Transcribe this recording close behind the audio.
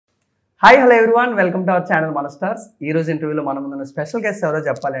Hi hello everyone, welcome to our channel మన stars. ఈ రోజు ఇంటర్వ్యూలో మనం ముందు స్పెషల్ గెస్ట్ ఎవరో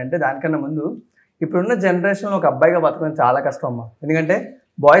చెప్పాలి అంటే దానికన్నా ముందు ఇప్పుడున్న జనరేషన్లో ఒక అబ్బాయిగా బతకడం చాలా కష్టం అమ్మా. ఎందుకంటే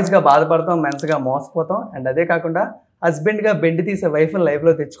బాయ్స్గా బాధపడతాం, మెన్స్గా మోసపోతాం, అండ్ అదే కాకుండా హస్బెండ్గా బెండ్ తీసే వైఫ్ని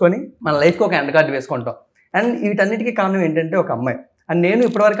లైఫ్లో తెచ్చుకొని మన లైఫ్కి ఒక ఎండ్ కార్డు వేసుకుంటాం. అండ్ వీటన్నిటికీ కారణం ఏంటంటే ఒక అమ్మాయి. అండ్ నేను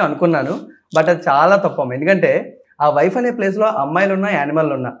ఇప్పటివరకు అనుకున్నాను, బట్ అది చాలా తప్పమ్మ. ఎందుకంటే ఆ వైఫ్ అనే ప్లేస్లో అమ్మాయిలు ఉన్నా,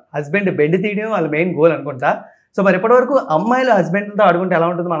 యానిమల్ ఉన్నా, హస్బెండ్ బెండ్ తీయడం వాళ్ళ మెయిన్ గోల్ అనుకుంటా. సో మరి ఇప్పటివరకు అమ్మాయిలు హస్బెండ్తో ఆడుకుంటే ఎలా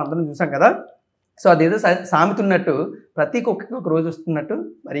ఉంటుందో మనం అందరం చూసాం కదా. సో అదేదో సామెత ఉన్నట్టు ప్రతి కుక్కకి ఒక రోజు వస్తున్నట్టు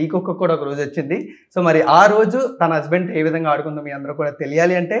మరి ఈ కుక్కకు కూడా ఒక రోజు వచ్చింది. సో మరి ఆ రోజు తన హస్బెండ్ ఏ విధంగా ఆడుకుందో మీ అందరూ కూడా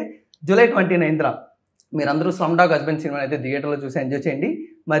తెలియాలి అంటే జూలై 29న మీరందరూ స్లమ్డాగ్ హస్బెండ్ సినిమా అయితే థియేటర్లో చూసి ఎంజాయ్ చేయండి.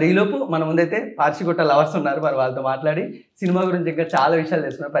 మరి ఈలోపు మన ముందైతే పార్షిగుట్ట లవర్స్ ఉన్నారు, మరి వాళ్ళతో మాట్లాడి సినిమా గురించి ఇంకా చాలా విషయాలు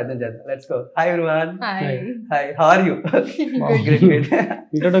తెలుసుకునే ప్రయత్నం చేద్దాం. Let's go. Hi everyone. Hi, how are you?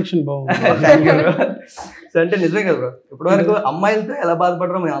 Introduction బాగుంది. Thank you bro. సో అంటే నిజమే కదా బ్రో, ఇప్పటి వరకు అమ్మాయిలతో ఎలా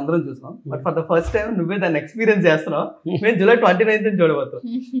బాధపడరో మేము అందరం చూసాం, but for the first time నువ్వే దాన్ని ఎక్స్పీరియన్స్ చేస్తున్నావు. మేము జూలై 29th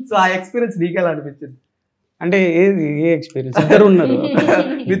చూడబోతున్నాం. సో ఆ ఎక్స్పీరియన్స్ నీకు ఎలా అనిపించింది? అంటే ఏది ఏ ఎక్స్పీరియన్స్? ఇద్దరు ఉన్నారు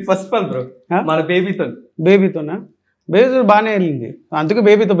with first of all bro మన బేబీతో బాగానే వెళ్ళింది, అందుకే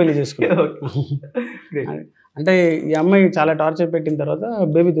బేబీతో పెళ్లి చేసుకున్నా. అంటే ఈ అమ్మాయి చాలా టార్చర్ పెట్టిన తర్వాత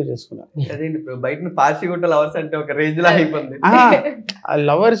బేబీతో చేసుకున్నా. అదేంటి బ్రో, బయట పార్షిగుట్ట లవర్స్ అంటే ఒక రేంజ్ లో అయిపోయింది.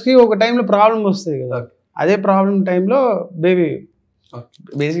 లవర్స్ కి ఒక టైంలో ప్రాబ్లం వస్తుంది కదా, అదే ప్రాబ్లం టైంలో బేబీ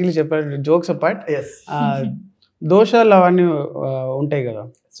బేసిక్లీ చెప్పారు. జోక్స్ అపార్ట్, దోషాలు అవన్నీ ఉంటాయి కదా.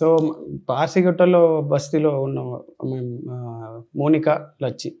 సో పార్సిగుట్టలో బస్తీలో ఉన్న మోనిక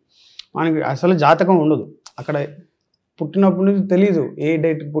లచ్చి, మనకి అసలు జాతకం ఉండదు అక్కడ. పుట్టినప్పటి నుంచి తెలీదు ఏ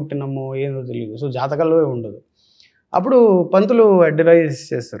డేట్ పుట్టినామో ఏదో తెలియదు. సో జాతకాలు ఉండదు. అప్పుడు పంతులు అడ్వైజ్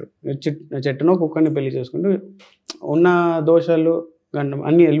చేస్తారు, చెట్టునో కుక్కని పెళ్లి చేసుకుంటే ఉన్న దోషాలు గండం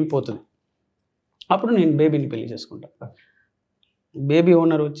అన్నీ వెళ్ళిపోతుంది. అప్పుడు నేను బేబీని పెళ్లి చేసుకుంటా. బేబీ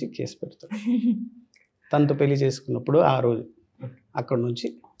ఓనర్ వచ్చి కేసు పెడతాడు. తనతో పెళ్లి చేసుకున్నప్పుడు ఆ రోజు అక్కడ నుంచి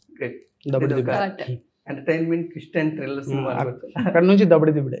దబడి దిబ్బే ఎంటర్టైన్మెంట్ క్రిస్టియన్ థ్రిల్లర్స్ అక్కడ నుంచి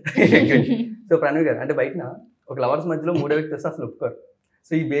దబడి దిబ్బడే. సో ప్రణవి గారు, అంటే బయట ఒక లవర్స్ మధ్యలో మూడో వ్యక్తి వస్తే అసలు ఒప్పుకోరు.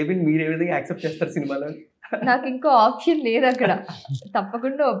 సో ఈ బేబీని మీరు ఏ విధంగా యాక్సెప్ట్ చేస్తారు సినిమాలో? నాకు ఇంకో ఆప్షన్ లేదు అక్కడ,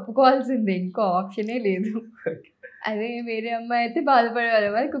 తప్పకుండా ఒప్పుకోవాల్సిందే, ఇంకో ఆప్షనే లేదు. అదే వేరే అమ్మాయి అయితే బాధపడేవారు,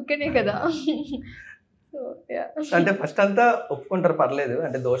 మరి కుక్కనే కదా. అంటే ఫస్ట్ అంతా ఒప్పుకుంటారు, పర్లేదు,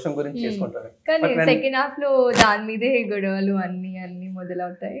 అంటే దోషం గురించి చేసుకుంటారు. కానీ సెకండ్ హాఫ్ లో దాని మీదే గొడవలు అన్ని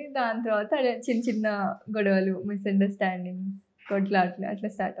మొదలవుతాయి. దాని తర్వాత చిన్న చిన్న గొడవలు, మిస్అండర్స్టాండింగ్స్, కొట్లాట్లు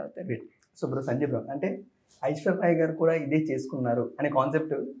అట్లా స్టార్ట్ అవుతాయి. సో బ్రో సంజయ్ బ్రో, అంటే ఐశ్వర్య గారు కూడా ఇదే చేసుకున్నారు అనే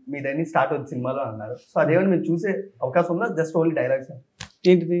కాన్సెప్ట్ మీదన్నీ స్టార్ట్ అవుతుంది సినిమాలో అన్నారు. సో అదేమన్నా మీరు చూసే అవకాశం ఉందా? జస్ట్ ఓన్లీ డైలాగ్స్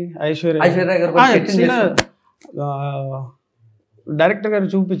ఏంటిది? ఐశ్వర్య గారు డైరెక్టర్ గారు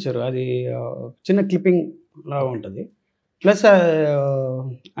చూపించారు, అది చిన్న క్లిప్పింగ్ లాగా ఉంటుంది. ప్లస్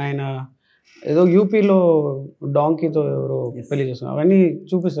ఆయన ఏదో యూపీలో డాంకీతో ఎవరో పెళ్లి చేస్తున్నారు, అవన్నీ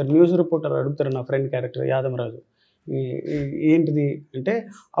చూపిస్తారు. న్యూస్ రిపోర్టర్ అడుగుతారు నా ఫ్రెండ్ క్యారెక్టర్ యాదమరాజు, ఏంటిది అంటే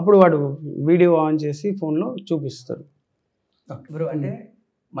అప్పుడు వాడు వీడియో ఆన్ చేసి ఫోన్లో చూపిస్తారు. బ్రో, అంటే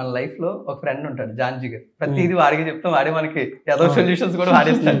మన లైఫ్లో ఒక ఫ్రెండ్ ఉంటాడు జాన్జీ గారు, ప్రతిదీ వాడికి చెప్తాం, వాడే మనకి ఏదో సొల్యూషన్స్ కూడా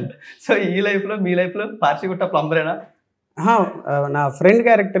వాడేస్తాడు. సో ఈ లైఫ్లో మీ లైఫ్లో పార్షిగుట్ట ప్లంబరేనా? నా ఫ్రెండ్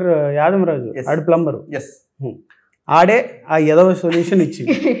క్యారెక్టర్ యాదమరాజు, ఆడు ప్లంబరు. ఎస్, ఆడే ఆ ఏదో సొల్యూషన్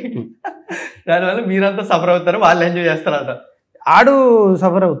ఇచ్చింది. దానివల్ల మీరంతా సఫర్ అవుతారు, వాళ్ళు ఎంజాయ్ చేస్తారంట. ఆడు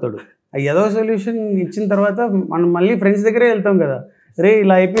సఫర్ అవుతాడు. ఆ ఏదో సొల్యూషన్ ఇచ్చిన తర్వాత మనం మళ్ళీ ఫ్రెండ్స్ దగ్గరే వెళ్తాం కదా, రే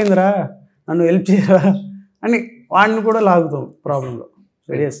ఇలా అయిపోయిందిరా నన్ను హెల్ప్ చేయరా అని వాడిని కూడా లాగుతాం ప్రాబ్లంలో.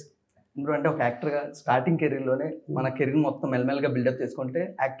 సీరియస్ బ్రో, అంటే ఒక యాక్టర్గా స్టార్టింగ్ కెరీర్లోనే మన కెరీర్ మొత్తం మెల్లమెల్లగా బిల్డప్ చేసుకుంటే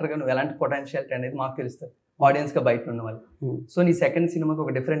యాక్టర్గా నువ్వు ఎలాంటి పొటెన్షియాలిటీ అనేది మాకు తెలుస్తుంది, ఆడియన్స్గా బయట ఉన్న వాళ్ళు. సో నీ సెకండ్ సినిమాకి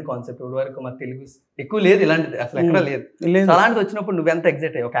ఒక డిఫరెంట్ కాన్సెప్ట్, ఇప్పటి వరకు మన తెలుగు ఎక్కువ లేదు ఇలాంటిది, అసలు ఎక్కడ లేదు. అలాంటిది వచ్చినప్పుడు నువ్వెంత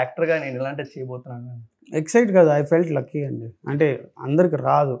ఎగ్జైట్ అయ్యి ఒక యాక్టర్గా నేను ఇలాంటిది చేయబోతున్నాను? ఎక్సైట్ కాదు, ఐ ఫెల్ట్ లక్కీ అండి. అంటే అందరికి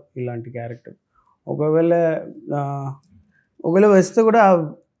రాదు ఇలాంటి క్యారెక్టర్. ఒకవేళ వస్తే కూడా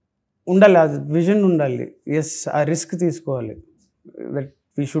ఉండాలి, అది విజన్ ఉండాలి. ఎస్, ఆ రిస్క్ తీసుకోవాలి, that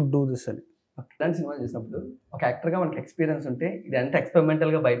we should do this అని. ఇలాంటి సినిమాలు చూసినప్పుడు ఒక యాక్టర్గా మనకి ఎక్స్పీరియన్స్ ఉంటే ఇది ఎంత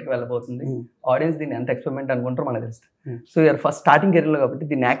ఎక్స్పెరిమెంటల్గా బయటకు వెళ్ళబోతుంది, ఆడియన్స్ దీన్ని ఎంత ఎక్స్పెరిమెంట్ అనుకుంటారో మనకు తెలుస్తుంది. సో యూఆర్ ఫస్ట్ స్టార్టింగ్ కెరీర్లో కాబట్టి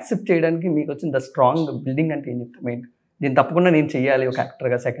దీన్ని యాక్సెప్ట్ చేయడానికి మీకు వచ్చిన ద స్ట్రాంగ్ బిల్డింగ్ అంటే ఏం చెప్తారు? మెయిన్ దీన్ని తప్పకుండా నేను చెయ్యాలి ఒక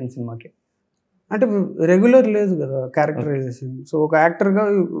యాక్టర్గా సెకండ్ సినిమాకి అంటే రెగ్యులర్ లేదు కదా క్యారెక్టరైజేషన్. సో ఒక యాక్టర్గా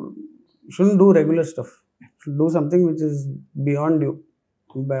should do regular stuff, should do something which is beyond you,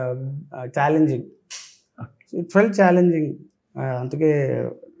 challenging. It felt challenging, అందుకే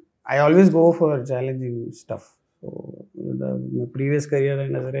I always go for challenging stuff. So my previous career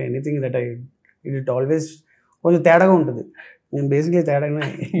అయినా సరే anything that I it always కొంచెం తేడాగా ఉంటుంది. నేను basically తేడాగానే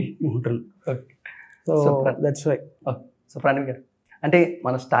ఉంటాను. So that's why. So Pranavi గారు, అంటే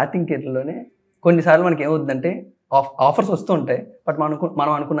మన స్టార్టింగ్ కెరీర్లోనే కొన్నిసార్లు మనకి ఏమవుతుందంటే ఆఫర్స్ వస్తూ ఉంటాయి, బట్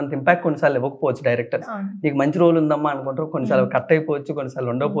మనం అనుకున్నంత ఇంపాక్ట్ కొన్నిసార్లు ఇవ్వకపోవచ్చు డైరెక్టర్. నీకు మంచి రోల్ ఉందమ్మా అనుకుంటారు, కొన్నిసార్లు కట్ అయిపోవచ్చు, కొన్నిసార్లు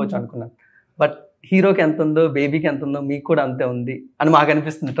ఉండకపోవచ్చు అనుకున్నాను. బట్ హీరోకి ఎంత ఉందో బేబీకి ఎంత ఉందో మీకు కూడా అంతే ఉంది అని మాకు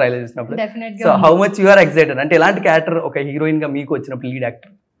అనిపిస్తుంది ట్రైలర్ చూసినప్పుడు. So how much you are excited అంటే ఎలాంటి క్యారెక్టర్ ఒక హీరోయిన్ గా మీకు వచ్చినప్పుడు లీడ్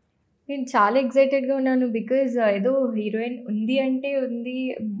యాక్టర్? నేను చాలా ఎక్సైటెడ్గా ఉన్నాను, బికాజ్ ఏదో హీరోయిన్ ఉంది అంటే ఉంది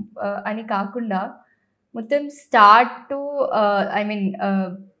అని కాకుండా మొత్తం స్టార్ట్ టు ఐ మీన్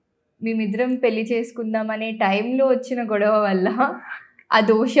మేమిద్దరం పెళ్లి చేసుకుందాం అనే టైంలో వచ్చిన గొడవ వల్ల, ఆ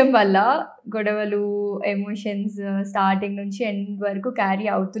దోషం వల్ల గొడవలు, ఎమోషన్స్ స్టార్టింగ్ నుంచి ఎండ్ వరకు క్యారీ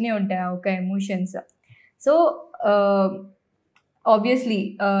అవుతూనే ఉంటాయి ఆ ఒక ఎమోషన్స్. సో ఆబ్వియస్లీ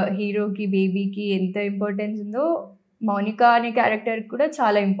హీరోకి బేబీకి ఎంత ఇంపార్టెన్స్ ఉందో మౌనిక అనే క్యారెక్టర్ కూడా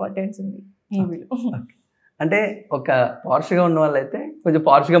చాలా ఇంపార్టెన్స్ ఉంది మూవీలో. అంటే ఒక పార్ష్గా ఉన్న వాళ్ళైతే కొంచెం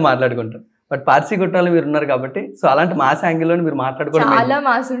పార్ష్గా మాట్లాడుకుంటారు, బట్ పార్సీ కొట్టాలి మీరు ఉన్నారు కాబట్టి సో అలాంటి మాస్ యాంగిల్లో మీరు మాట్లాడుకోవడం చాలా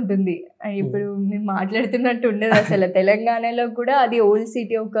మాస్ ఉంటుంది. ఇప్పుడు మేము మాట్లాడుతున్నట్టు ఉండదు అసలు. తెలంగాణలో కూడా అది ఓల్డ్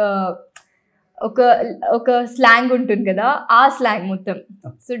సిటీ ఒక ఒక ఒక స్లాంగ్ ఉంటుంది కదా, ఆ స్లాంగ్ మొత్తం.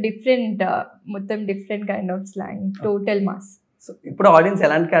 సో డిఫరెంట్, మొత్తం different kind of slang, total mass. So ఇప్పుడు ఆడియన్స్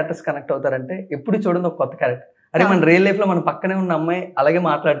ఎలాంటి క్యారెక్టర్స్ కనెక్ట్ అవుతారంటే ఎప్పుడు చూడండి ఒక కొత్త క్యారెక్టర్, అరే మన రియల్ లైఫ్ లో మన పక్కనే ఉన్న అమ్మాయి అలాగే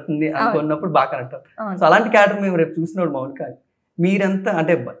మాట్లాడుతుంది అనుకున్నప్పుడు బాగా కనెక్ట్ అవుతుంది. సో అలాంటి క్యారెక్టర్ మేము రేపు చూసినప్పుడు మౌనిక మీరంతా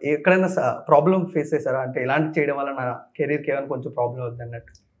అంటే ఎక్కడైనా ప్రాబ్లమ్ ఫేస్ చేశారా? అంటే ఇలాంటి చేయడం వల్ల నా కెరీర్కి ఏమైనా కొంచెం ప్రాబ్లం అవుతుంది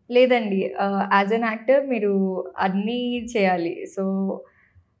అన్నట్టు? లేదండి, యాజ్ అన్ యాక్టర్ మీరు అన్నీ చేయాలి. సో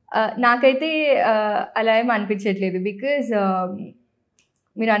నాకైతే అలా ఏం అనిపించట్లేదు, బికాజ్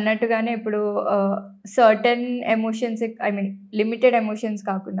మీరు అన్నట్టుగానే ఇప్పుడు certain emotions, I mean limited emotions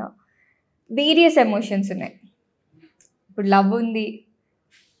కాకుండా వేరియస్ ఎమోషన్స్ ఉన్నాయి. ఇప్పుడు లవ్ ఉంది,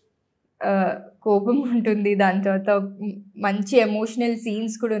 కోపం ఉంటుంది, దాని తర్వాత మంచి ఎమోషనల్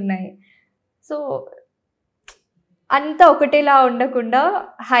సీన్స్ కూడా ఉన్నాయి. సో అంతా ఒకటేలా ఉండకుండా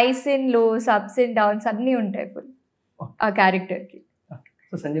highs and lows, ups and downs అన్నీ ఉంటాయి ఫుల్ ఆ క్యారెక్టర్కి.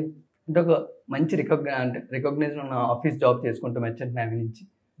 సో సంజయ్ అంటే ఒక మంచి రికగ్నైజేషన్ ఉన్న ఆఫీస్ జాబ్ చేసుకుంటూ మెర్చెంట్ నేవీ నుంచి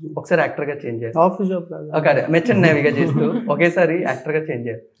ఒకసారి యాక్టర్గా చేంజ్ చేయాలి, ఆఫీస్ జాబ్ మెర్చెంట్ నేవీగా చేస్తూ ఒకేసారి యాక్టర్గా చేంజ్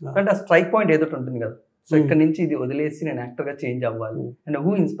చేయాలి అంటే ఆ స్ట్రైక్ పాయింట్ ఏదో ఉంటుంది కదా. సో ఇక్కడ నుంచి ఇది వదిలేసి నేను యాక్టర్గా చేంజ్ అవ్వాలి and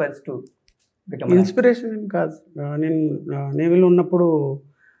who inspires to become? Inspiration ఏం కాదు, నేను నేవీలో ఉన్నప్పుడు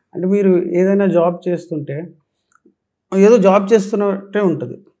అంటే మీరు ఏదైనా జాబ్ చేస్తుంటే ఏదో జాబ్ చేస్తున్నట్టే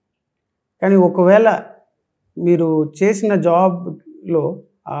ఉంటుంది, కానీ ఒకవేళ మీరు చేసిన జాబ్లో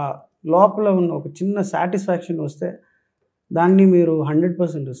ఆ లోపల ఉన్న ఒక చిన్న సాటిస్ఫాక్షన్ వస్తే దాన్ని మీరు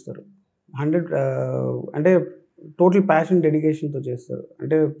 100% ఇస్తారు. 100 అంటే టోటల్ ప్యాషన్, డెడికేషన్తో చేస్తారు.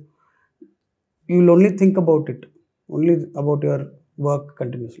 అంటే you will only think about it, only about your work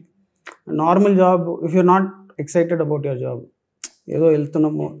continuously. Normal job if you're not excited about your job, ఏదో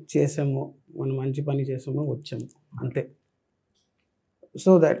వెళ్తున్నాము, చేసాము, మనం మంచి పని చేసాము, వచ్చాము అంతే.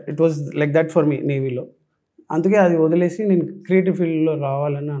 So that it was like that for me నేవీలో. అందుకే అది వదిలేసి నేను క్రియేటివ్ ఫీల్డ్లో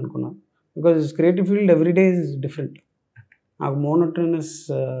రావాలని అనుకున్నాను. Because creative field every day is different. నాకు మోనోటోనస్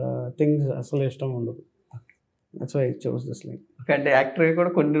థింగ్స్ అసలు ఇష్టం ఉండదు. That's why I chose this line. అంటే యాక్టర్గా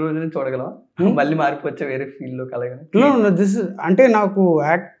కూడా కొన్ని రోజులు చూడగలం, మళ్ళీ మారిపోవచ్చా వేరే ఫీల్డ్లోకి? అలాగే దిస్ అంటే నాకు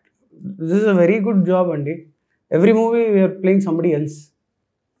this is a very good job అండి. Every movie we are playing somebody else.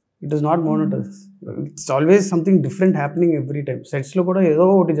 It is not monotonous. It's always something different happening every time. సెట్స్లో కూడా ఏదో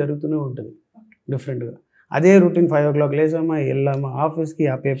ఒకటి జరుగుతూనే ఉంటుంది డిఫరెంట్గా. అదే రొటీన్ 5 o'clock లేసామా, వెళ్ళామా ఆఫీస్కి,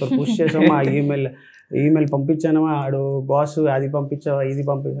 ఆ పేపర్ పుష్ చేసామా, ఆ ఈమెయిల్ పంపించానమా, ఆడు బాస్ అది పంపించావా, ఇది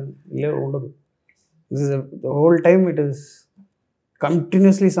పంపించాను, ఉండదు. This is the whole time it is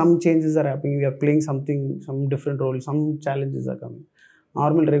continuously some changes are happening. We are playing something, some different role, some challenges are coming.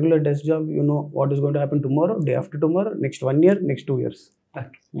 Normal regular desk job you know what is going to happen tomorrow, day after tomorrow, next 1 year, next 2 years.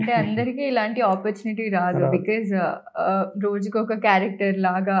 అంటే అందరికీ ఇలాంటి opportunity రాదు, because రోజుకి ఒక character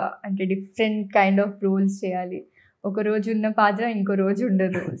లాగా అంటే different kind of roles చేయాలి. ఒక రోజు ఉన్న పాత్ర ఇంకో రోజు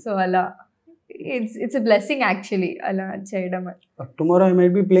ఉండదు. సో అలా ఇట్స్ ఎ బ్లెస్సింగ్ యాక్చువల్లీ అలా చేయడం. Tomorrow I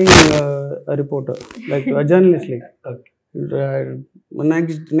might be playing a reporter, like a journalist, like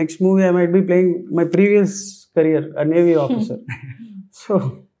next movie I might be playing my previous career, a navy officer. So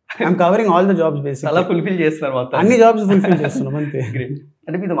I'm covering all the jobs basically. అలా fulfil చేస్తున్నారు మొత్తం, అన్ని jobs fulfil చేస్తున్నాం అంతే.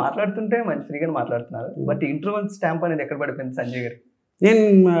 అంటే మీతో మాట్లాడుతుంటే మంచి ఫ్రీగా మాట్లాడుతున్నారు, బట్ ఇంట్రోవర్ట్ స్టాంప్ అనేది ఎక్కడ పడిపోయింది సంజయ్ గారు? నేను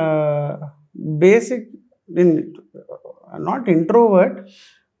నేను నాట్ ఇంట్రోవర్ట్.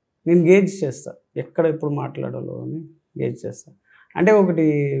 నేను గేజ్ చేస్తా ఎక్కడ ఎప్పుడు మాట్లాడాలో అని గేజ్ చేస్తా. అంటే ఒకటి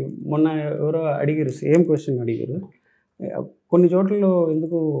మొన్న ఎవరో అడిగారు, సేమ్ క్వశ్చన్ అడిగారు, కొన్ని చోట్లలో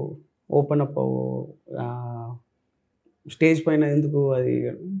ఎందుకు ఓపెన్ అప్ స్టేజ్ పైన ఎందుకు అది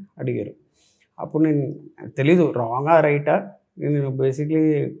అడిగారు. అప్పుడు నేను తెలీదు రాంగా రైటా, నేను బేసిక్లీ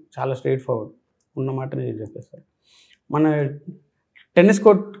చాలా స్ట్రైట్ ఫార్వర్డ్, ఉన్న మాట నేను చెప్పేస్తాను. మన టెన్నిస్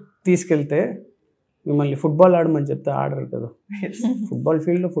కోర్ట్ తీసుకెళ్తే మిమ్మల్ని ఫుట్బాల్ ఆడమని చెప్తే ఆడరు కదా. ఫుట్బాల్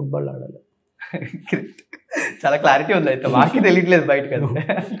ఫీల్డ్లో ఫుట్బాల్ ఆడాలి. చాలా క్లారిటీ ఉంది అయితే, మాకు తెలియట్లేదు బయట కదా.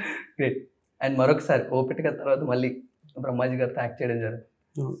 గ్రేట్. అండ్ మరొకసారి ఓపెట్గా తర్వాత మళ్ళీ బ్రహ్మాజీ గారితో యాక్ట్ చేయడం జరిగింది.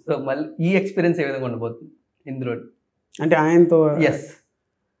 సో మళ్ళీ ఈ ఎక్స్పీరియన్స్ ఏ విధంగా ఉండబోతుంది ఇందులో? అంటే ఆయనతో ఎస్,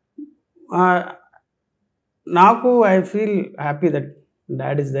 నాకు I feel happy that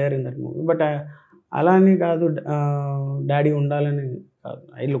dad is there in that movie. But అలా అని కాదు డాడీ ఉండాలని కాదు.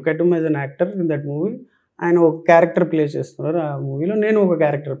 I look at him as an actor in that movie. ఆయన ఒక క్యారెక్టర్ ప్లే చేస్తున్నారు ఆ మూవీలో, నేను ఒక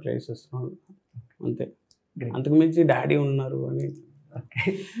క్యారెక్టర్ ప్లే చేస్తున్నాను అంతే. అంతకు మించి డాడీ ఉన్నారు అని. ఓకే.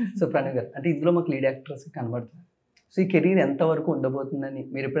 సో ప్రణవ్ గారు, అంటే ఇందులో మాకు లీడ్ యాక్టర్స్ కనబడుతుంది. సో ఈ కెరీర్ ఎంతవరకు ఉండబోతుందని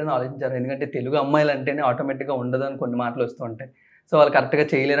మీరు ఎప్పుడైనా ఆలోచించారు? ఎందుకంటే తెలుగు అమ్మాయిలు అంటేనే ఆటోమేటిక్గా ఉండదు అని కొన్ని మాటలు వస్తూ ఉంటాయి. సో వాళ్ళు కరెక్ట్గా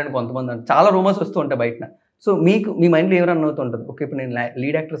చేయలేరని కొంతమంది అంటే చాలా రూమర్స్ వస్తూ ఉంటాయి బయట. సో మీకు మీ మైండ్లో ఏమైనా అవుతుంటుంది, ఓకే ఇప్పుడు నేను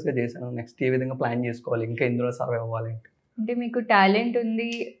లీడ్ యాక్ట్రెస్గా చేశాను, నెక్స్ట్ ఏ విధంగా ప్లాన్ చేసుకోవాలి, ఇంకా ఇందులో సర్వైవ్ అవ్వాలి అంటే మీకు టాలెంట్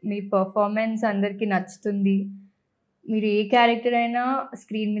ఉంది, మీ పర్ఫార్మెన్స్ అందరికీ నచ్చుతుంది, మీరు ఏ క్యారెక్టర్ అయినా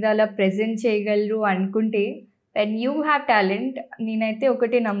స్క్రీన్ మీద అలా ప్రజెంట్ చేయగలరు అనుకుంటే, వెన్ యూ హ్యావ్ టాలెంట్, నేనైతే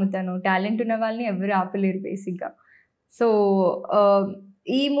ఒకటే నమ్ముతాను, టాలెంట్ ఉన్న వాళ్ళని ఎవరు ఆపలేరు బేసిక్గా. సో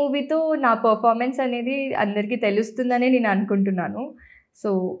ఈ మూవీతో నా పర్ఫార్మెన్స్ అనేది అందరికీ తెలుస్తుందనే నేను అనుకుంటున్నాను. So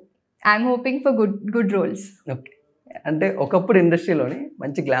I'm hoping for good roles. Okay. అంటే ఒకప్పుడు ఇండస్ట్రీలోని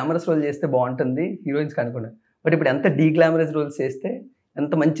మంచి గ్లామరస్ రోల్ చేస్తే బాగుంటుంది హీరోయిన్స్కి అనుకున్నాను. బట్ ఇప్పుడు ఎంత డీ గ్లామరస్ రోల్స్ చేస్తే,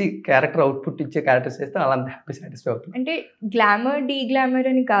 ఎంత మంచి క్యారెక్టర్ అవుట్పుట్ ఇచ్చే క్యారెక్టర్స్ చేస్తే అలా అంత హ్యాపీ సాటిస్ఫై అవుతుంది. అంటే గ్లామర్ డీ గ్లామర్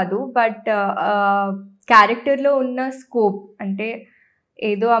అని కాదు, బట్ క్యారెక్టర్లో ఉన్న స్కోప్, అంటే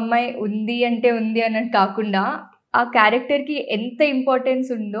ఏదో అమ్మాయి ఉంది అంటే ఉంది అన్నట్టు కాకుండా ఆ క్యారెక్టర్కి ఎంత ఇంపార్టెన్స్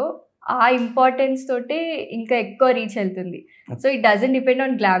ఉందో ఆ ఇంపార్టెన్స్ తోటే ఇంకా ఎక్కువ రీచ్ వెళ్తుంది. So it doesn't depend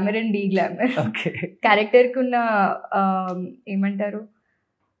on glamour and D glamour. క్యారెక్టర్కి ఉన్న ఏమంటారు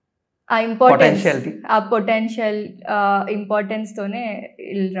ఆ ఇంపార్టెన్స్, ఆ పొటెన్షియల్ ఇంపార్టెన్స్ తోనే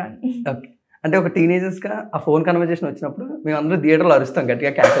రన్. అంటే ఒక టీనేజర్స్గా ఆ ఫోన్ కన్వర్జేషన్ వచ్చినప్పుడు మేము అందరూ థియేటర్లో అరుస్తాం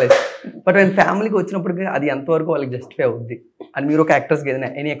గట్టిగా క్యాల్కులేట్. బట్ నేను ఫ్యామిలీకి వచ్చినప్పటికీ అది ఎంతవరకు వాళ్ళకి జస్టిఫై అవుద్ది అని మీరు ఒక యాక్టర్స్కి ఏదైనా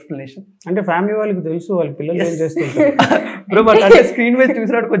ఎనీ ఎక్స్ప్లెనేషన్? అంటే ఫ్యామిలీ వాళ్ళకి తెలుసు వాళ్ళ పిల్లలు ఏం చేస్తుంటారు. బట్ అంటే స్క్రీన్ మీద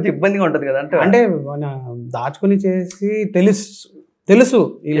చూసినప్పుడు కొంచెం ఇబ్బందిగా ఉంటుంది కదా. అంటే మన దాచుకుని చేసి తెలుసు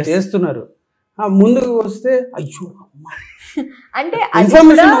వీళ్ళు చేస్తున్నారు, ముందుకు వస్తే అయ్యో అంటే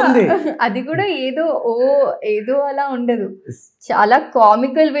అది కూడా ఏదో అలా ఉండదు, చాలా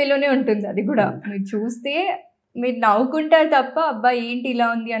కామికల్ వేలోనే ఉంటుంది. అది కూడా మీరు చూస్తే మీరు నవ్వుకుంటారు తప్ప అబ్బా ఏంటి ఇలా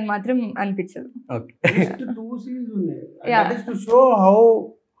ఉంది అని మాత్రం అనిపించదు.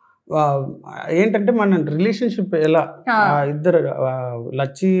 ఏంటంటే మన రిలేషన్షిప్ ఎలా, ఇద్దరు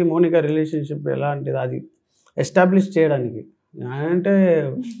లచ్చి మోనికా రిలేషన్షిప్ ఎలా అంటే అది ఎస్టాబ్లిష్ చేయడానికి, అంటే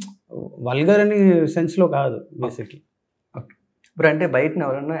వల్గర్ అని సెన్స్లో కాదు బేసిక్లీ. ఇప్పుడు అంటే బయట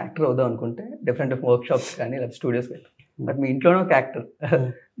ఎవరైనా యాక్టర్ అవుదాం అనుకుంటే డిఫరెంట్ వర్క్ షాప్స్ కానీ లేదా స్టూడియోస్ వెళ్తాం. బట్ మీ ఇంట్లోనే ఒక యాక్టర్,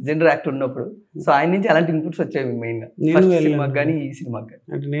 జెండర్ యాక్టర్ ఉన్నప్పుడు సో ఆయన నుంచి ఎలాంటి ఇన్పుట్స్ వచ్చేవి మెయిన్గా సినిమాకి కానీ ఈ సినిమాకి కానీ?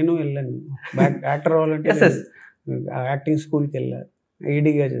 అంటే నేను వెళ్ళాను యాక్టర్ అవ్వాలంటే, యాక్టింగ్ స్కూల్కి వెళ్ళా,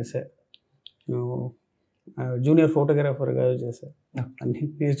 ఈడీగా చేశా, జూనియర్ ఫోటోగ్రాఫర్గా చేశా, అన్నీ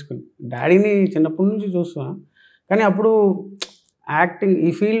నేర్చుకుని. డాడీని చిన్నప్పటి నుంచి చూస్తున్నా, కానీ అప్పుడు యాక్టింగ్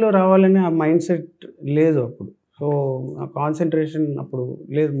ఈ ఫీల్డ్లో రావాలని ఆ మైండ్ సెట్ లేదు అప్పుడు. సో ఆ కాన్సన్ట్రేషన్ అప్పుడు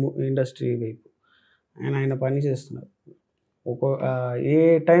లేదు ఇండస్ట్రీ వైపు. ఆయన పని చేస్తున్నారు. ఏ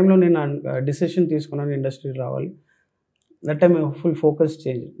టైంలో నేను డిసిషన్ తీసుకున్నాను ఇండస్ట్రీ రావాలి, that time full focus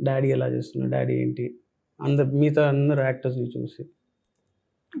change. Daddy ఎలా చేస్తున్నారు, డాడీ ఏంటి, మిగతా అందరు యాక్టర్స్ని చూసి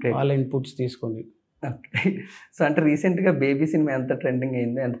వాళ్ళ ఇన్పుట్స్ తీసుకొని. సో అంటే రీసెంట్గా బేబీ సినిమా ఎంత ట్రెండింగ్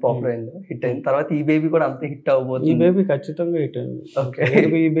అయిందో, ఎంత పాపులర్ అయిందో, హిట్ అయిన తర్వాత ఈ బేబీ కూడా అంత హిట్ అవ్వబోతుంది. ఈ బేబీ ఖచ్చితంగా హిట్ అయింది. ఓకే,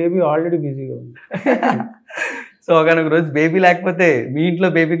 ఈ బేబీ ఆల్రెడీ బిజీగా ఉంది. సో ఒక రోజు బేబీ లేకపోతే మీ ఇంట్లో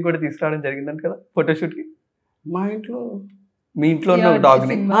బేబీని కూడా తీసుకురావడం జరిగిందంట కదా ఫోటోషూట్కి? మా ఇంట్లో, మీ ఇంట్లో ఉన్న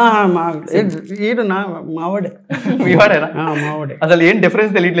డాగ్ని? ఈడు మావాడే. మీ వాడేనా? మావాడే. అసలు ఏం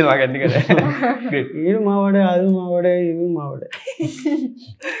డిఫరెన్స్ తెలియట్లేదు మాకు అందుకనే. ఈడు మావాడే, అది మావాడే, ఇది మావాడే.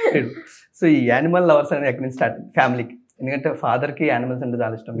 సో ఈ యానిమల్ లవర్స్ అనేది ఎక్కడి నుంచి స్టార్ట్? ఫ్యామిలీకి, ఎందుకంటే ఫాదర్కి యానిమల్స్ అంటే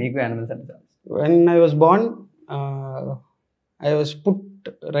చాలా ఇష్టం, మీకు యానిమల్స్ అంటే చాలా ఇష్టం. When I was Born I was put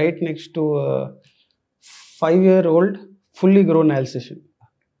right next to 5-year-old fully grown Alsatian.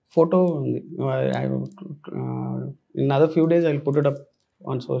 Photo ఉంది. In another few days I'll put it up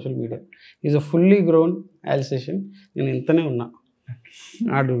on social media. He's a fully grown Alsatian. నేను ఇంతనే ఉన్నా,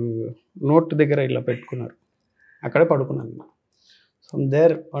 ఆడు note దగ్గర ఇలా పెట్టుకున్నారు, అక్కడే పడుకున్నాను. From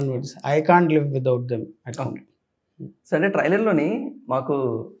there onwards I can't live without them at home. So అంటే ట్రైలర్లోని మాకు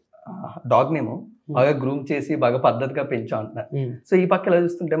డాగ్ నేమో బాగా గ్రూమ్ చేసి బాగా పద్ధతిగా పెంచాం అంటున్నారు. సో ఈ పక్క ఎలా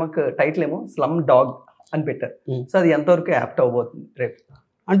చూస్తుంటే మాకు టైటిల్ ఏమో స్లమ్ డాగ్ అని పెట్టారు. సో అది ఎంతవరకు యాప్ట్ అవబోతుంది రేపు?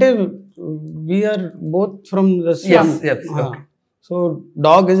 అంటే we are both from the slum. So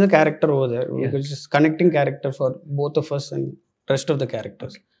dog is a character over there, which is connecting character for both of us and rest of the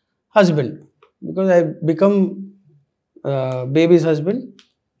characters. Husband, because I become baby's husband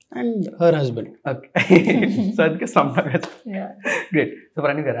and her husband. Okay so అందుకే Slumdog. Great. So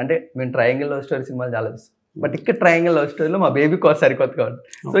Pranavi గారు, అంటే మేము triangle love story సినిమాలు చాలా చూస్తాం, but ఇక్కడ triangle love స్టోరీలో మా బేబీ కోసం సరికొత్తగా ఉంది.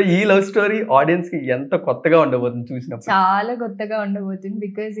 సో ఈ లవ్ స్టోరీ ఆడియన్స్ కి ఎంత కొత్తగా ఉండబోతుంది చూసినప్పుడు? చాలా కొత్తగా ఉండబోతుంది,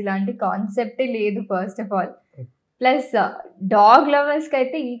 బికాజ్ ఇలాంటి కాన్సెప్టే లేదు first of all. Plus dog లవర్స్కి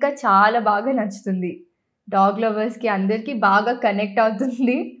అయితే ఇంకా చాలా బాగా నచ్చుతుంది. డాగ్ లవర్స్కి అందరికీ బాగా కనెక్ట్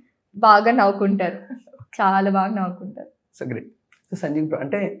అవుతుంది, బాగా నవ్వుకుంటారు, చాలా బాగా నవ్వుకుంటారు. So great. So Sanjay bro,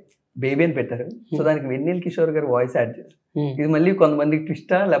 అంటే బేబీ అని పెట్టారు, సో దానికి వెన్నెల కిషోర్ గారు వాయిస్ యాడ్ చేశారు. ఇది మళ్ళీ కొంతమందికి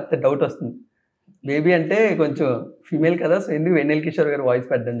ట్విస్టా లేకపోతే డౌట్ వస్తుంది, బేబీ అంటే కొంచెం ఫీమేల్ కదా, సో ఎందుకు వెన్నెల కిషోర్ గారు వాయిస్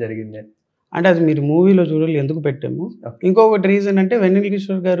పెట్టడం జరిగింది? అంటే అది మీరు మూవీలో చూడాలి ఎందుకు పెట్టాము. ఇంకొకటి రీజన్ అంటే వెన్నెల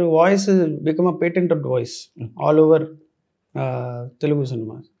కిషోర్ గారు voice become a patented voice all over Telugu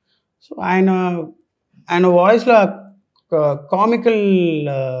cinema. So ఆయన వాయిస్లో కామికల్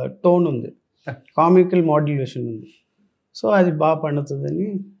టోన్ ఉంది, కామికల్ మాడ్యులేషన్ ఉంది. సో అది బాగా పండుతుందని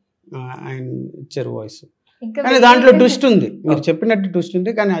ఆయన ఇచ్చారు వాయిస్. కానీ దాంట్లో ట్విస్ట్ ఉంది, మీరు చెప్పినట్టు ట్విస్ట్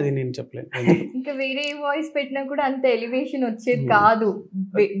ఉంది, కానీ అది నేను చెప్పలేను. ఇంకా వేరే వాయిస్ పెట్టినా కూడా అంత ఎలివేషన్ వచ్చేది కాదు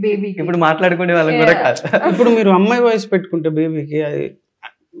బేబీకి. ఇప్పుడు మాట్లాడుకునే వాళ్ళకి కూడా కాదు. ఇప్పుడు మీరు అమ్మాయి వాయిస్ పెట్టుకుంటే బేబీకి అది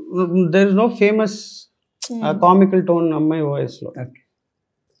there is no famous comical tone అమ్మాయి వాయిస్ లో,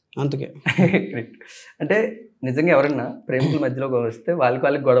 అందుకే. అంటే నిజంగా ఎవరైనా ప్రేమికుల మధ్యలో వస్తే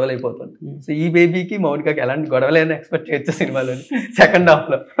వాళ్ళకి గొడవలు అయిపోతుంది. సో ఈ బేబీకి మౌనికకి ఎలాంటి గొడవలైనా ఎక్స్పెక్ట్ చేయొచ్చు సినిమాలో సెకండ్ హాఫ్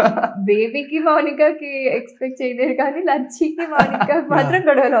లో? బేబీకి మౌనికకి ఎక్స్పెక్ట్ చేయలేరు, కానీ లచ్చికి మౌనికకి మాత్రం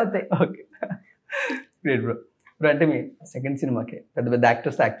గొడవలు అవుతాయి. Okay, great bro. ఇప్పుడు అంటే మీ సెకండ్ సినిమాకి పెద్ద పెద్ద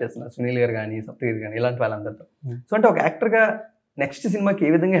యాక్టర్స్ యాక్ట్ చేస్తున్నారు, సునీల్ గారు కానీ సప్తగిరి కానీ ఇలాంటి వాళ్ళందరితో. సో అంటే ఒక యాక్టర్గా నెక్స్ట్ సినిమాకి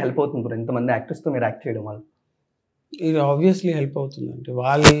ఏ విధంగా హెల్ప్ అవుతుంది బ్రో ఇంతమంది యాక్టర్స్తో మీరు యాక్ట్ చేయడం వల్ల? ఇది ఆబ్వియస్లీ హెల్ప్ అవుతుంది. అంటే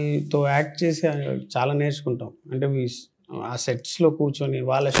వాళ్ళతో యాక్ట్ చేసి చాలా నేర్చుకుంటాం. అంటే ఆ సెట్స్లో కూర్చొని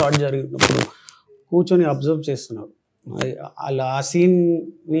వాళ్ళ షాట్ జరిగినప్పుడు కూర్చొని అబ్జర్వ్ చేస్తున్నారు, వాళ్ళు ఆ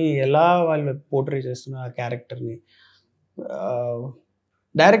సీన్ని ఎలా వాళ్ళు పోర్ట్రే చేస్తున్నారు, ఆ క్యారెక్టర్ని.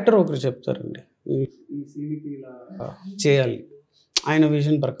 డైరెక్టర్ ఒకరు చెప్తారండి ఈ సీన్కి ఇలా చేయాలి ఆయన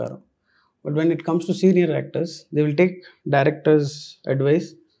విజన్ ప్రకారం. But when it comes to senior actors they will take directors advice,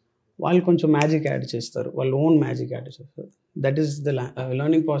 వాళ్ళు కొంచెం మ్యాజిక్ యాడ్ చేస్తారు, వాళ్ళు ఓన్ మ్యాజిక్ యాడ్ చేస్తారు. That is the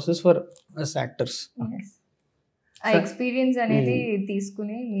learning process for us actors. ఆ ఎక్స్పీరియన్స్ అనేది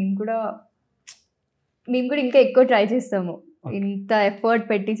తీసుకుని మేము కూడా ఇంకా ఎక్కువ ట్రై చేస్తాము, ఇంత ఎఫర్ట్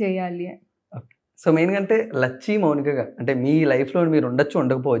పెట్టి చేయాలి. సో మెయిన్గా అంటే లచ్చి మౌనికగా అంటే మీ లైఫ్లో మీరు ఉండొచ్చు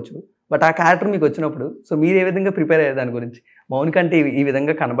ఉండకపోవచ్చు, బట్ ఆ క్యారెక్టర్ మీకు వచ్చినప్పుడు సో మీరు ఏ విధంగా ప్రిపేర్ అయ్యే దాని గురించి, మౌనిక అంటే ఈ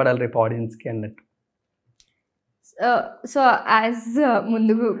విధంగా కనబడాలి రేపు ఆడియన్స్కి అన్నట్టు? సో యాజ్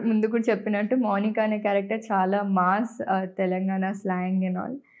ముందు కూడా చెప్పినట్టు మౌనిక అనే క్యారెక్టర్ చాలా mass, Telangana slang and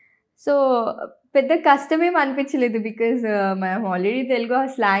all. So పెద్ద కష్టమేం అనిపించలేదు, బికాజ్ మనం ఆల్రెడీ తెలుగు ఆ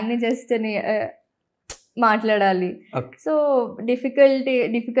స్లాంగ్ని జస్ట్ మాట్లాడాలి. సో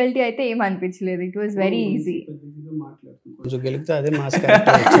డిఫికల్టీ అయితే ఏం అనిపించలేదు, ఇట్ వాజ్ వెరీ ఈజీ. కొంచెం గెలిపితే అదే మాస్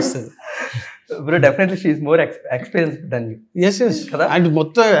క్యారెక్టర్ వచ్చేస్తుంది. Bro, definitely she is more experienced than you. Yes కదా, అండ్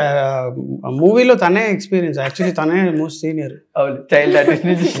మొత్తం మూవీలో తనే ఎక్స్పీరియన్స్, యాక్చువల్లీ తనే మోస్ట్ సీనియర్. అవును, చైల్డ్ ఆర్టిస్ట్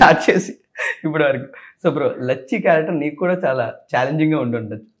నుంచి స్టార్ట్ చేసి ఇప్పటి వరకు. సో బ్రో, లచ్చి క్యారెక్టర్ నీకు కూడా చాలా ఛాలెంజింగ్ గా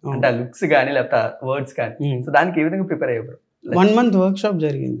ఉండొచ్చు, అంటే ఆ లుక్స్ కానీ లేకపోతే వర్డ్స్ కానీ. సో దానికి ఏ విధంగా ప్రిపేర్ అయ్యారు? 1 month వర్క్ షాప్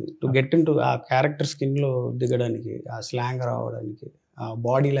జరిగింది టు గెట్ ఇన్ టు ఆ క్యారెక్టర్ స్కిన్ లో దిగడానికి, ఆ స్లాంగ్ రావడానికి, ఆ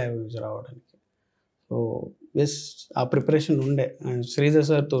బాడీ లాంగ్వేజ్ రావడానికి. సో ఎస్, ఆ ప్రిపరేషన్ ఉండే. శ్రీధర్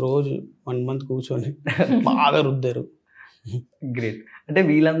సార్తో రోజు 1 month కూర్చొని బాగా రుద్దారు. గ్రేట్. అంటే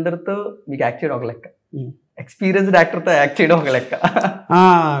వీళ్ళందరితో మీకు యాక్ట్ చేయడం ఒక లెక్క, ఎక్స్పీరియన్స్డ్ యాక్టర్తో యాక్ట్ చేయడం ఒక లెక్క.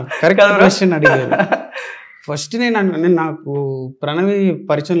 కరెక్ట్ క్వశ్చన్ అడిగారు. ఫస్ట్ నాకు ప్రణవి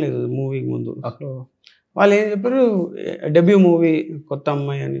పరిచయం లేదు మూవీకి ముందు. వాళ్ళు ఏం చెప్పారు, డెబ్యూ మూవీ, కొత్త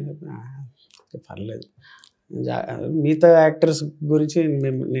అమ్మాయి అని చెప్పి. పర్లేదు, మిగతా యాక్టర్స్ గురించి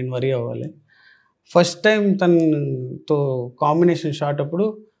నేను వరీ అవ్వాలి. ఫస్ట్ టైం తనతో కాంబినేషన్ షాట్ అప్పుడు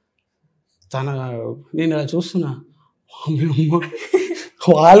నేను అలా చూస్తున్నా,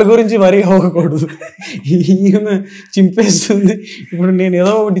 వాళ్ళ గురించి వరీ అవ్వకూడదు, ఈమె చింపేస్తుంది, ఇప్పుడు నేను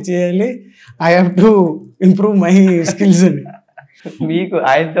ఏదో ఒకటి చేయాలి, I have to improve my skills అని. మీకు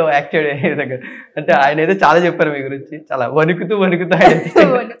ఆయనతో యాక్ట్ చేయడం దగ్గర అంటే ఆయన అయితే చాలా చెప్పారు మీ గురించి, చాలా వణుకుతూ వణుకుతూ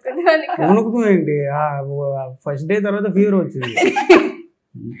ఏంటి, ఫస్ట్ డే తర్వాత ఫీవర్ వచ్చింది.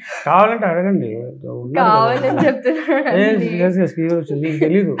 కావాలంటే అడగండి, ఫీవర్ వచ్చింది, నీకు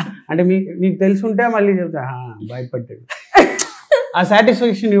తెలీదు అంటే నీకు తెలిసి ఉంటే మళ్ళీ చెప్తా భయపడ్డాడు. ఆ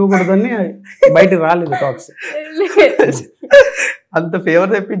సాటిస్ఫాక్షన్ ఇవ్వకూడదని బయటకు రాలేదు టాక్స్. అంత ఫేవర్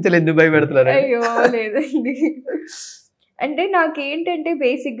తెప్పించలేదు, ఎందుకు భయపెడుతున్నారు? అయ్యో లేదండి, అంటే నాకేంటంటే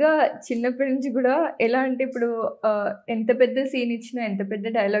బేసిక్గా చిన్నప్పటి నుంచి కూడా ఎలా అంటే ఇప్పుడు ఎంత పెద్ద సీన్ ఇచ్చినా ఎంత పెద్ద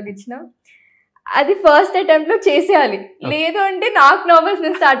డైలాగ్ ఇచ్చినా అది ఫస్ట్ అటెంప్ట్లో చేసేయాలి, లేదు అంటే నాకు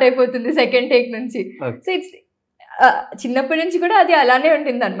నర్వస్నెస్ స్టార్ట్ అయిపోతుంది సెకండ్ టేక్ నుంచి. సో ఇట్స్ చిన్నప్పటి నుంచి కూడా అది అలానే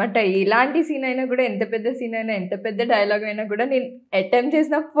ఉంటుంది అనమాట. ఎలాంటి సీన్ అయినా కూడా, ఎంత పెద్ద సీన్ అయినా ఎంత పెద్ద డైలాగ్ అయినా కూడా నేను అటెంప్ట్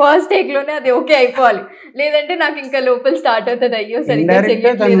చేసిన ఫస్ట్ టేక్లోనే అది ఓకే అయిపోవాలి, లేదంటే నాకు ఇంకా లోపల స్టార్ట్ అవుతుంది అయ్యో సరిగ్గా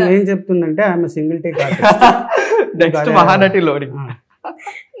చెయ్యట్లేదు. ఏం చెప్తుందంటే ఆమె single take next Mahanati loading.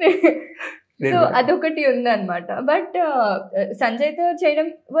 So అదొకటి ఉందన్నమాట. బట్ సంజయ్తో చేయడం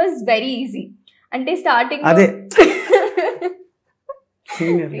వాజ్ వెరీ ఈజీ. అంటే స్టార్టింగ్ అదే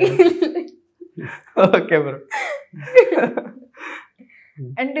ఓకే బ్రో.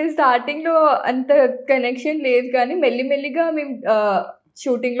 అంటే స్టార్టింగ్ లో అంత కనెక్షన్ లేదు, కానీ మెల్లిమెల్లిగా మేము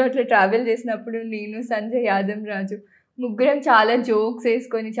షూటింగ్ లో అట్లా ట్రావెల్ చేసినప్పుడు నేను, సంజయ్, యాదవ్ రాజు ముగ్గురం చాలా జోక్స్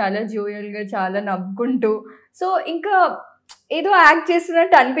వేసుకొని చాలా జోయల్ గా చాలా నవ్వుకుంటూ, సో ఇంకా ఏదో యాక్ట్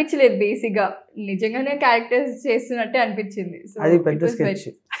చేస్తున్నట్టు అనిపించలేదు, బేసిక్ గా నిజంగానే క్యారెక్టర్స్ చేస్తున్నట్టే అనిపించింది. అది పెద్ద స్కెచ్.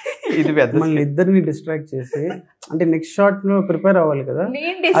 ఇది పెద్ద మళ్ళీ ఇద్దరిని డిస్ట్రాక్ట్ చేసి, అంటే నెక్స్ట్ షాట్ లో ప్రిపేర్ అవ్వాలి కదా,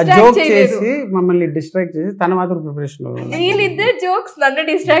 నేను జోక్ చేసి మమ్మల్ని డిస్ట్రాక్ట్ చేసి తన మాత్రం ప్రిపరేషన్ లో వీళ్ళిద్దరు జోక్స్ నన్ను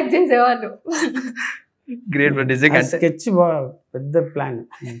డిస్ట్రాక్ట్ చేసేవాళ్ళు. Great bro. నిజంగా స్కెచ్ పెద్ద ప్లాన్.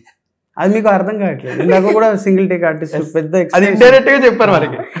 అది మీకు అర్థం కావట్లేదు. ఇందాక కూడా సింగిల్ టేక్ ఆర్టిస్ట్ పెద్ద అది ఇండైరెక్ట్ గా చెప్పారు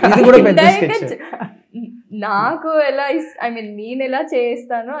మనకి. ఇది కూడా పెద్ద స్కెచ్. నాకు ఎలా ఐ మీన్ నేను ఎలా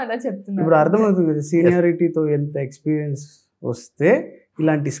చేస్తానో అలా చెప్తున్నాను. ఇప్పుడు అర్థమవుతుంది కదా, సీనియారిటీతో ఎంత ఎక్స్పీరియన్స్ వస్తే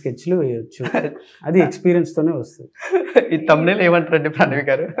ఇలాంటి స్కెచ్లు వేయొచ్చు, అది ఎక్స్పీరియన్స్ తోనే వస్తుంది. ఈ తమ్నేల్ ఏమంటారండి ప్రణవి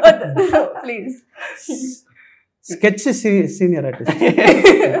గారు? Please sketch senior artist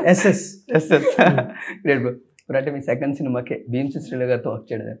SS. Great bro. ఇప్పుడు అంటే మీ సెకండ్ సినిమాకే భీమ్స్ శ్రీల గారితో వర్క్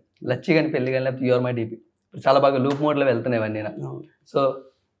చేయడం, లచ్చి కానీ పెళ్లి కానీ లేకపోతే యువర్ మై డీపీ, చాలా బాగా లూప్ మోడ్లో వెళ్తున్నాయి అవన్నీ. సో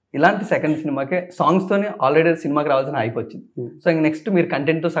ఇలాంటి సెకండ్ సినిమాకే సాంగ్స్తోనే ఆల్రెడీ సినిమాకి రావాల్సిన హైప్ వచ్చింది. సో ఇంక నెక్స్ట్ మీరు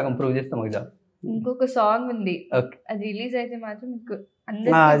కంటెంట్తో సగం ప్రూవ్ చేస్తాం మాకు చాలు. ఇంకొక సాంగ్ ఉంది, అది రిలీజ్ అయితే మాత్రం మీకు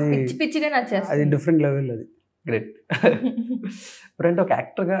పిచ్చి పిచ్చిగా నచ్చేస్తుంది. అది డిఫరెంట్ లెవెల్. అది గ్రేట్. ఇప్పుడంటే ఒక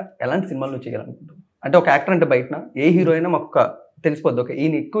యాక్టర్గా ఎలాంటి సినిమాలు చేయాలనుకుంటాం? అంటే ఒక యాక్టర్ అంటే బయట ఏ హీరో అయినా మాకు ఒక తెలిసిపోద్ది, ఓకే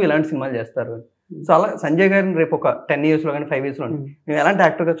ఈయన ఎక్కువ ఇలాంటి సినిమాలు చేస్తారు అని. సో అలా సంజయ్ గారిని రేపు ఒక 10 yearsలో కానీ 5 yearsలో మేము ఎలాంటి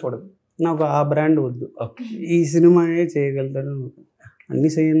యాక్టర్గా చూడదు. నాకు ఆ బ్రాండ్ వద్దు, ఈ సినిమానే చేయగలుగుతాడు, అన్ని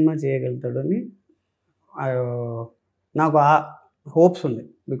సినిమా చేయగలుగుతాడు అని నాకు ఆ హోప్స్ ఉన్నాయి.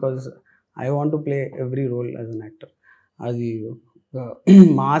 Because I want to play every role as an actor. అది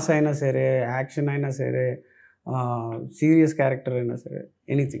మాస్ అయినా సరే, యాక్షన్ అయినా సరే, సీరియస్ క్యారెక్టర్ అయినా సరే,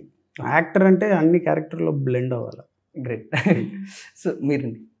 ఎనీథింగ్. యాక్టర్ అంటే అన్ని క్యారెక్టర్లో బ్లెండ్ అవ్వాలి. గ్రేట్. సో మీరు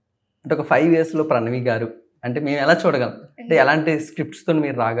అంటే ఒక 5 yearsలో ప్రణవి గారు అంటే మేము ఎలా చూడగలం? అంటే ఎలాంటి స్క్రిప్ట్స్తో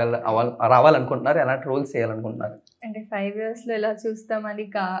మీరు రావాలనుకుంటున్నారు, ఎలాంటి రోల్స్ చేయాలనుకుంటున్నారు? అంటే 5 yearsలో ఎలా చూస్తామని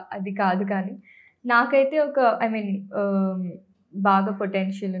అది కాదు, కానీ నాకైతే ఒక ఐ మీన్ బాగా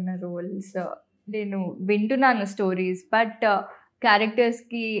పొటెన్షియల్ ఉన్న రోల్స్ నేను వింటున్నాను స్టోరీస్, బట్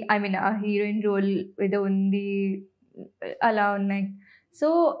క్యారెక్టర్స్కి ఐ మీన్ ఆ హీరోయిన్ రోల్ ఏదో ఉంది అలా ఉన్నాయి. So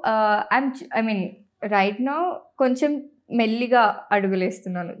I mean right now కొంచెం మెల్లిగా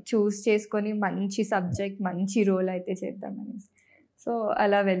అడుగులేస్తున్నాను, చూస్ చేసుకొని మంచి సబ్జెక్ట్ మంచి రోల్ అయితే చేద్దామని. సో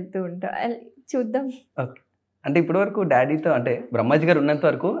అలా వెళ్తూ ఉంటా, చూద్దాం. ఓకే. అంటే ఇప్పటి వరకు డాడీతో అంటే బ్రహ్మాజీ గారు ఉన్నంత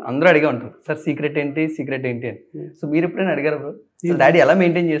వరకు అందరూ అడిగా ఉంటారు, సార్ సీక్రెట్ ఏంటి అని. సో మీరు ఎప్పుడైనా అడిగారు బ్రో, డాడీ ఎలా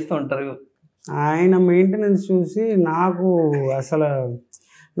మెయింటైన్ చేస్తూ ఉంటారు? ఆయన మెయింటెనెన్స్ చూసి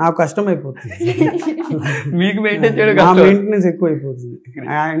నాకు కష్టం అయిపోతుంది. మీకు మెయింటైన్ చేయడం నా మెయింటెనెన్స్ ఎక్కువ అయిపోతుంది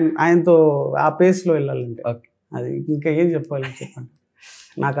ఆయనతో ఆ పేస్లో వెళ్ళాలంటే. అది ఇంకా ఏం చెప్పాలి, చెప్పండి.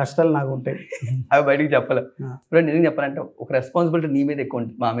 నా కష్టాలు నాకు ఉంటాయి, అవి బయటికి చెప్పాలి. ఇప్పుడు నిజంగా చెప్పాలంటే ఒక రెస్పాన్సిబిలిటీ నీ మీద ఎక్కువ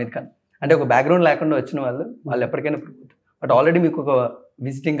ఉంటుంది, మా మీద కానీ. అంటే ఒక బ్యాక్గ్రౌండ్ లేకుండా వచ్చిన వాళ్ళు ఎప్పటికైనా, బట్ ఆల్రెడీ మీకు ఒక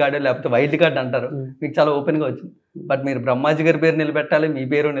విజిటింగ్ కార్డు లేకపోతే వైల్డ్ కార్డ్ అంటారు, మీకు చాలా ఓపెన్గా వచ్చింది. బట్ మీరు బ్రహ్మాజీ గారి పేరు నిలబెట్టాలి, మీ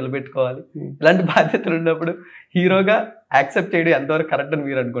పేరు నిలబెట్టుకోవాలి. ఇలాంటి బాధ్యతలు ఉన్నప్పుడు హీరోగా యాక్సెప్ట్ చేయడం ఎంతవరకు కరెక్ట్ అని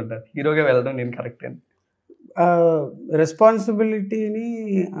మీరు అనుకుంటారు? హీరోగా వెళ్ళడం నేను కరెక్ట్ అని? రెస్పాన్సిబిలిటీని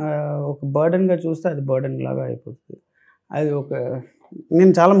ఒక బర్డన్గా చూస్తే అది బర్డన్ లాగా అయిపోతుంది. అది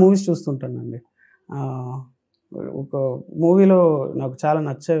నేను చాలా మూవీస్ చూస్తుంటానండి. ఒక మూవీలో నాకు చాలా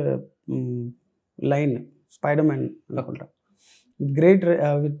నచ్చే లైన్ స్పైడర్ మ్యాన్ అనుకుంటా,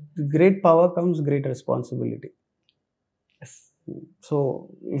 with great power comes great responsibility. So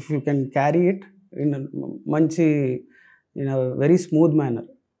if you can carry it in మంచి in a very smooth manner.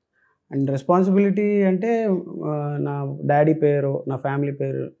 And responsibility అంటే నా డాడీ పేరు, నా ఫ్యామిలీ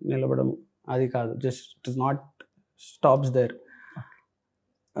పేరు నిలబడడం అది కాదు, just it is not stops there.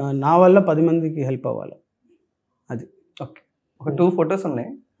 నా వల్ల 10 మందికి హెల్ప్ అవ్వాలి, అది. ఓకే. ఒక 2 photos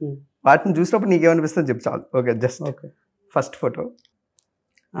ఉన్నాయి, వాటిని చూసినప్పుడు నీకేమనిపిస్తుంది చెప్పు చాలు. Okay, just okay. First photo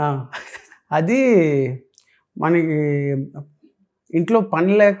అది మనకి ఇంట్లో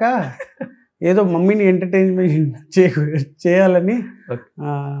పని లేక ఏదో మమ్మీని ఎంటర్టైన్మెంట్ చేయాలని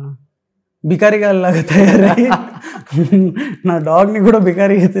బికారిగాల్లాగా తయారయ్యి నా డాగ్ని కూడా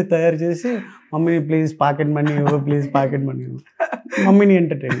బికారిగా తయారు చేసి మమ్మీని please pocket money please pocket money మమ్మీని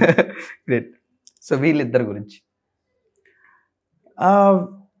ఎంటర్టైన్మెంట్. గ్రేట్. సో వీళ్ళిద్దరి గురించి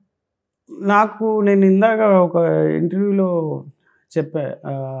నేను ఇందాక ఒక ఇంటర్వ్యూలో చెప్పా,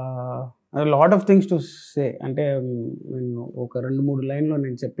 lot of things to say. అంటే నేను ఒక 2-3 లైన్లో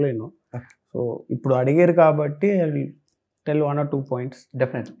నేను చెప్పలేను. సో ఇప్పుడు అడిగారు కాబట్టి టెల్ 1 or 2 points.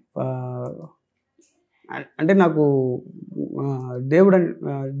 డెఫినెట్లీ. అంటే నాకు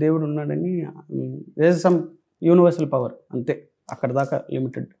దేవుడు ఉన్నాడని, there is some universal power, అంతే, అక్కడ దాకా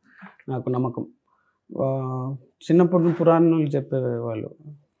లిమిటెడ్ నాకు నమ్మకం. చిన్నప్పుడు పురాణాలు చెప్పేవాళ్ళు,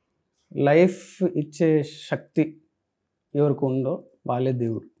 లైఫ్ ఇచ్చే శక్తి ఎవరికి ఉందో వాళ్ళే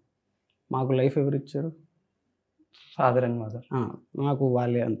దేవుడు. మాకు లైఫ్ ఎవరు ఇచ్చారు? Father and mother. నాకు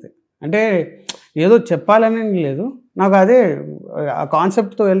వాళ్ళే, అంతే. అంటే ఏదో చెప్పాలని లేదు, నాకు అదే ఆ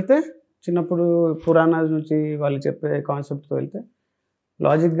కాన్సెప్ట్తో వెళ్తే, చిన్నప్పుడు పురాణాల నుంచి వాళ్ళు చెప్పే కాన్సెప్ట్తో వెళ్తే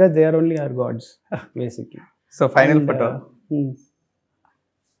లాజిక్గా they are only are God's basically. So final photo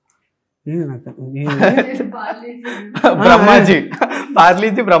Brahmaji,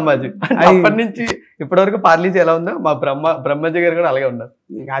 Parle-G Brahmaji. అప్పటి నుంచి ఇప్పటి వరకు పార్లీజీ ఎలా ఉందో మా బ్రహ్మాజీ గారు కూడా అలాగే ఉన్నారు.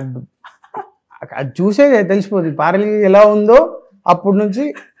 అది చూసే తెలిసిపోతుంది పార్లీజీ ఎలా ఉందో, అప్పటి నుంచి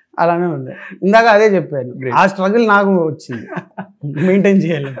అలానే ఉంది. ఇందాక అదే చెప్పాను, ఆ స్ట్రగుల్ నాకు వచ్చింది మెయింటైన్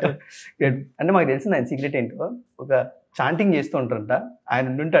చేయాలంటే. అంటే మాకు తెలిసింది ఆయన సీక్రెట్ ఏంటో, ఒక చాంటింగ్ చేస్తూ ఉంటారంట,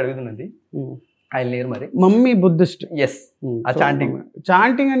 ఆయన ఉంటే అడుగుతున్నది, ఆయన లేరు మరి. Mummy Buddhist. ఎస్, ఆ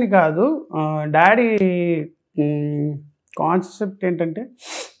చాంటింగ్ అని కాదు, డాడీ కాన్సెప్ట్ ఏంటంటే,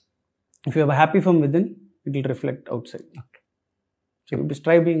 if you are happy from within it will reflect out side.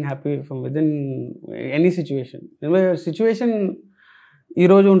 Try being happy from within any situation.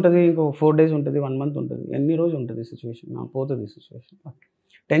 ఈరోజు ఉంటుంది, ఇంకో 4 days ఉంటుంది, 1 month ఉంటుంది, ఎన్ని రోజు ఉంటుంది సిచ్యువేషన్, పోతుంది సిచ్యువేషన్.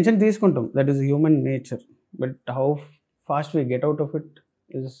 టెన్షన్ తీసుకుంటాం, that is human nature, but how fast we get out of it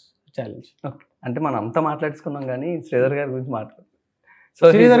is challenge. అంటే మనం అంతా మాట్లాడుకున్నాం కానీ శ్రీధర్ గారి గురించి మాట్లాడు. సో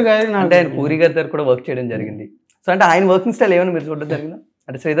శ్రీధర్ గారి అంటే ఆయన పూరి గారి దగ్గర కూడా వర్క్ చేయడం జరిగింది. సో అంటే ఆయన వర్కింగ్ స్టైల్ ఏమైనా మీరు చూడడం జరిగిందా?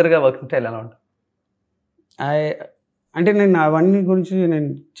 అంటే శ్రీధర్ గారి వర్కింగ్ స్టైల్ ఎలా ఉంటుంది? అంటే నేను అవన్నీ గురించి నేను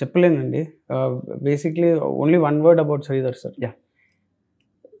చెప్పలేనండి. Basically only 1 word about Sridhar sir.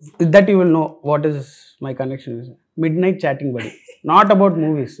 That you will know what is my connection. Midnight chatting బడి, నాట్ అబౌట్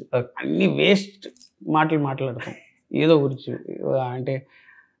మూవీస్. అన్ని వేస్ట్ మాట్లాడతాం ఏదో గురించి, అంటే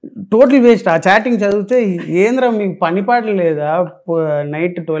టోటల్ వేస్ట్. ఆ చాటింగ్ చదివితే ఏంద్రా మీకు పనిపాట లేదా,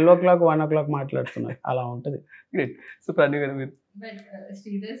 నైట్ 12 o'clock 1 o'clock మాట్లాడుతున్నారు, అలా ఉంటుంది. సో ప్రణవి గారు మీరు?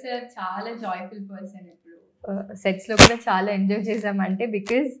 శ్రీధర్ సార్ చాలా జాయ్ఫుల్ పర్సన్. ఇప్పుడు సెట్స్లో కూడా చాలా ఎంజాయ్ చేసామంటే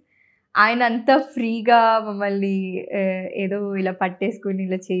బికాజ్ ఆయన అంతా ఫ్రీగా మమ్మల్ని ఏదో ఇలా పట్టేసుకుని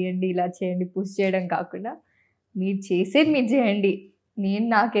ఇలా చేయండి పుష్ చేయడం కాకుండా, మీరు చేసేది మీరు చేయండి, నేను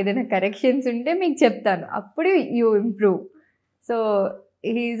నాకు ఏదైనా కరెక్షన్స్ ఉంటే మీకు చెప్తాను, అప్పుడు you improve. So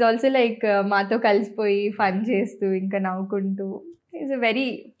he's also like మాతో కలిసిపోయి ఫన్ చేస్తూ ఇంకా నవ్వుకుంటూ, is a very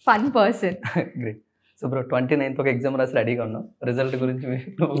fun person. Great. So bro 29th ఒక ఎగ్జామ్ రాసి రెడీగా ఉన్నాం, రిజల్ట్ గురించి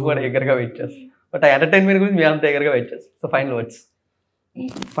నువ్వు కూడా ఎగరగా వెయిట్ చేస్తావు, బట్ ఆ ఎంటర్టైన్మెంట్ గురించి మేము అంతా ఎగరగా వెయిట్ చేస్తాం. సో ఫైనల్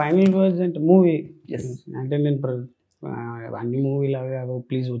వర్డ్స్ అంటే మూవీ. అంటే నేను అన్ని మూవీలాగా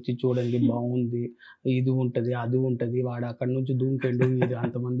ప్లీజ్ వచ్చి చూడండి, బాగుంది, ఇది ఉంటుంది అది ఉంటుంది, వాడు అక్కడి నుంచి దూంకెండు, ఇది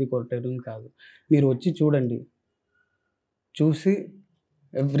అంతమంది కొట్టారు కాదు, మీరు వచ్చి చూడండి, చూసి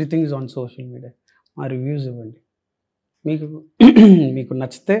everything is on social media, మా రివ్యూస్ ఇవ్వండి. మీకు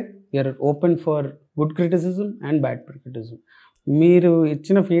నచ్చితే you're open for good criticism and bad criticism. మీరు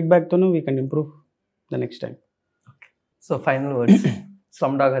ఇచ్చిన ఫీడ్బ్యాక్తోనూ we can improve the next time. So final words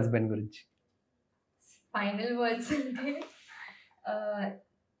Slumdog husband గురించి. ఫైనల్ వర్డ్స్ అంటే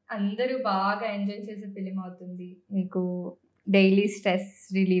అందరూ బాగా ఎంజాయ్ చేసే ఫిలిం అవుతుంది. మీకు daily stress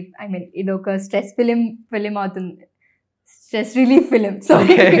relief, I mean ఇది ఒక స్ట్రెస్ ఫిలిం అవుతుంది, stress relief film,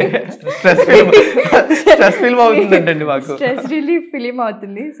 sorry stress relief film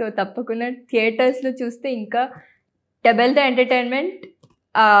అవుతుంది. సో తప్పకుండా థియేటర్స్లో చూస్తే ఇంకా డబల్ ద ఎంటర్టైన్మెంట్,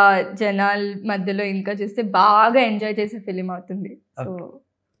 జనాల మధ్యలో ఇంకా చూస్తే బాగా ఎంజాయ్ చేసే ఫిలిం అవుతుంది. సో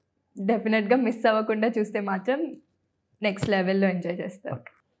డెఫినెట్గా మిస్ అవ్వకుండా చూస్తే మాత్రం నెక్స్ట్ లెవెల్లో ఎంజాయ్ చేస్తారు.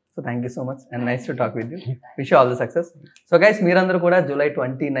 So thank you so much and nice to talk with you. Wish you all the success. So guys మీరందరూ కూడా July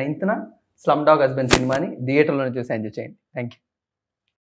 29th స్లమ్డాగ్ హస్బెండ్ సినిమాని థియేటర్లోనే చూసి ఎంజాయ్ చేయండి. Thank you.